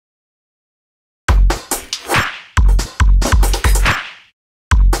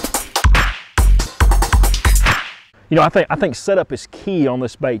You know, I think setup is key on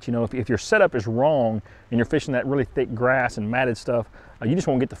this bait. You know, if your setup is wrong and you're fishing that really thick grass and matted stuff, you just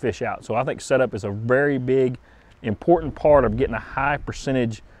won't get the fish out. So I think setup is a very big, important part of getting a high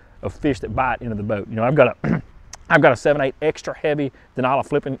percentage of fish that bite into the boat. You know, I've got a I've got a 7/8 extra heavy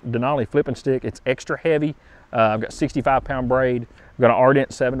Denali flipping stick. It's extra heavy. I've got 65-pound braid. I've got an Ardent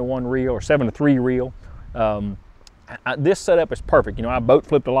 7-to-1 reel or 7-to-3 reel. This setup is perfect. You know, I boat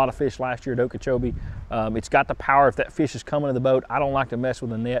flipped a lot of fish last year at Okeechobee. It's got the power. If that fish is coming to the boat, I don't like to mess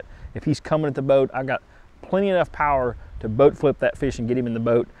with the net. If he's coming at the boat, I've got plenty enough power to boat flip that fish and get him in the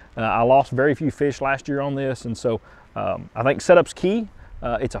boat. I lost very few fish last year on this, and so I think setup's key.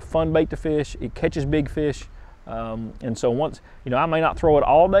 It's a fun bait to fish. It catches big fish. And so once, you know, I may not throw it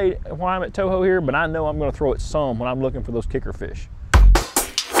all day while I'm at Toho here, but I know I'm going to throw it some when I'm looking for those kicker fish.